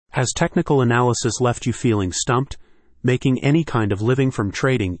Has technical analysis left you feeling stumped? Making any kind of living from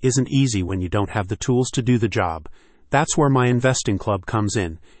trading isn't easy when you don't have the tools to do the job. That's where my investing club comes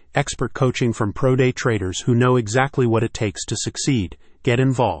in. Expert coaching from pro-day traders who know exactly what it takes to succeed. Get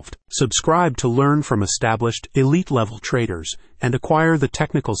involved. Subscribe to learn from established, elite-level traders and acquire the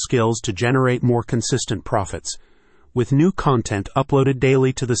technical skills to generate more consistent profits. With new content uploaded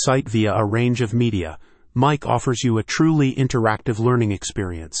daily to the site via a range of media, Mike offers you a truly interactive learning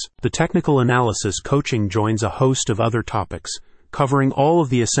experience. The technical analysis coaching joins a host of other topics, covering all of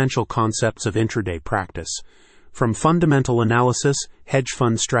the essential concepts of intraday practice. From fundamental analysis, hedge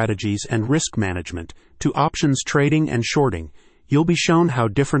fund strategies, and risk management, to options trading and shorting, you'll be shown how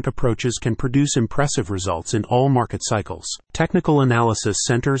different approaches can produce impressive results in all market cycles. Technical analysis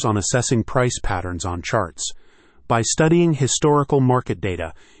centers on assessing price patterns on charts. By studying historical market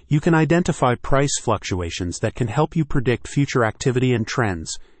data, you can identify price fluctuations that can help you predict future activity and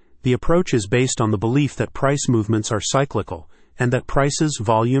trends. The approach is based on the belief that price movements are cyclical, and that prices,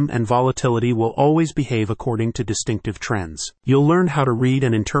 volume, and volatility will always behave according to distinctive trends. You'll learn how to read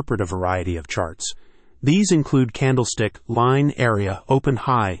and interpret a variety of charts. These include candlestick, line, area, open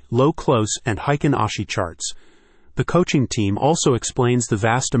high, low close, and Heikin Ashi charts. The coaching team also explains the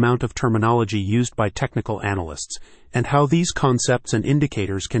vast amount of terminology used by technical analysts and how these concepts and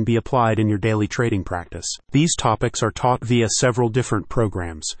indicators can be applied in your daily trading practice. These topics are taught via several different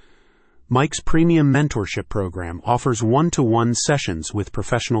programs. Mike's Premium Mentorship Program offers one-to-one sessions with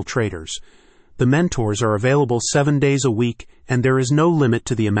professional traders. The mentors are available 7 days a week, and there is no limit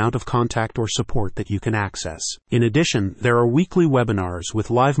to the amount of contact or support that you can access. In addition, there are weekly webinars with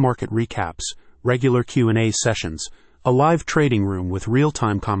live market recaps, regular Q&A sessions, a live trading room with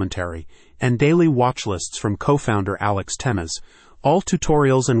real-time commentary, and daily watch lists from co-founder Alex Temes. All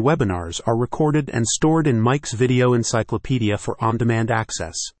tutorials and webinars are recorded and stored in Mike's Video Encyclopedia for on-demand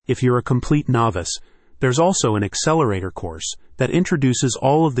access. If you're a complete novice, there's also an accelerator course that introduces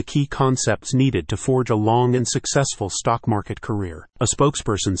all of the key concepts needed to forge a long and successful stock market career. A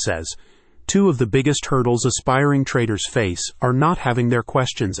spokesperson says, "Two of the biggest hurdles aspiring traders face are not having their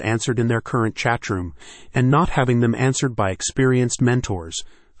questions answered in their current chat room and not having them answered by experienced mentors.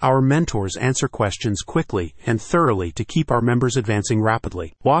 Our mentors answer questions quickly and thoroughly to keep our members advancing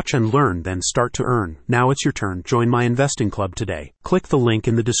rapidly. Watch and learn, then start to earn. Now it's your turn. Join my investing club today. Click the link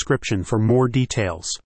in the description for more details."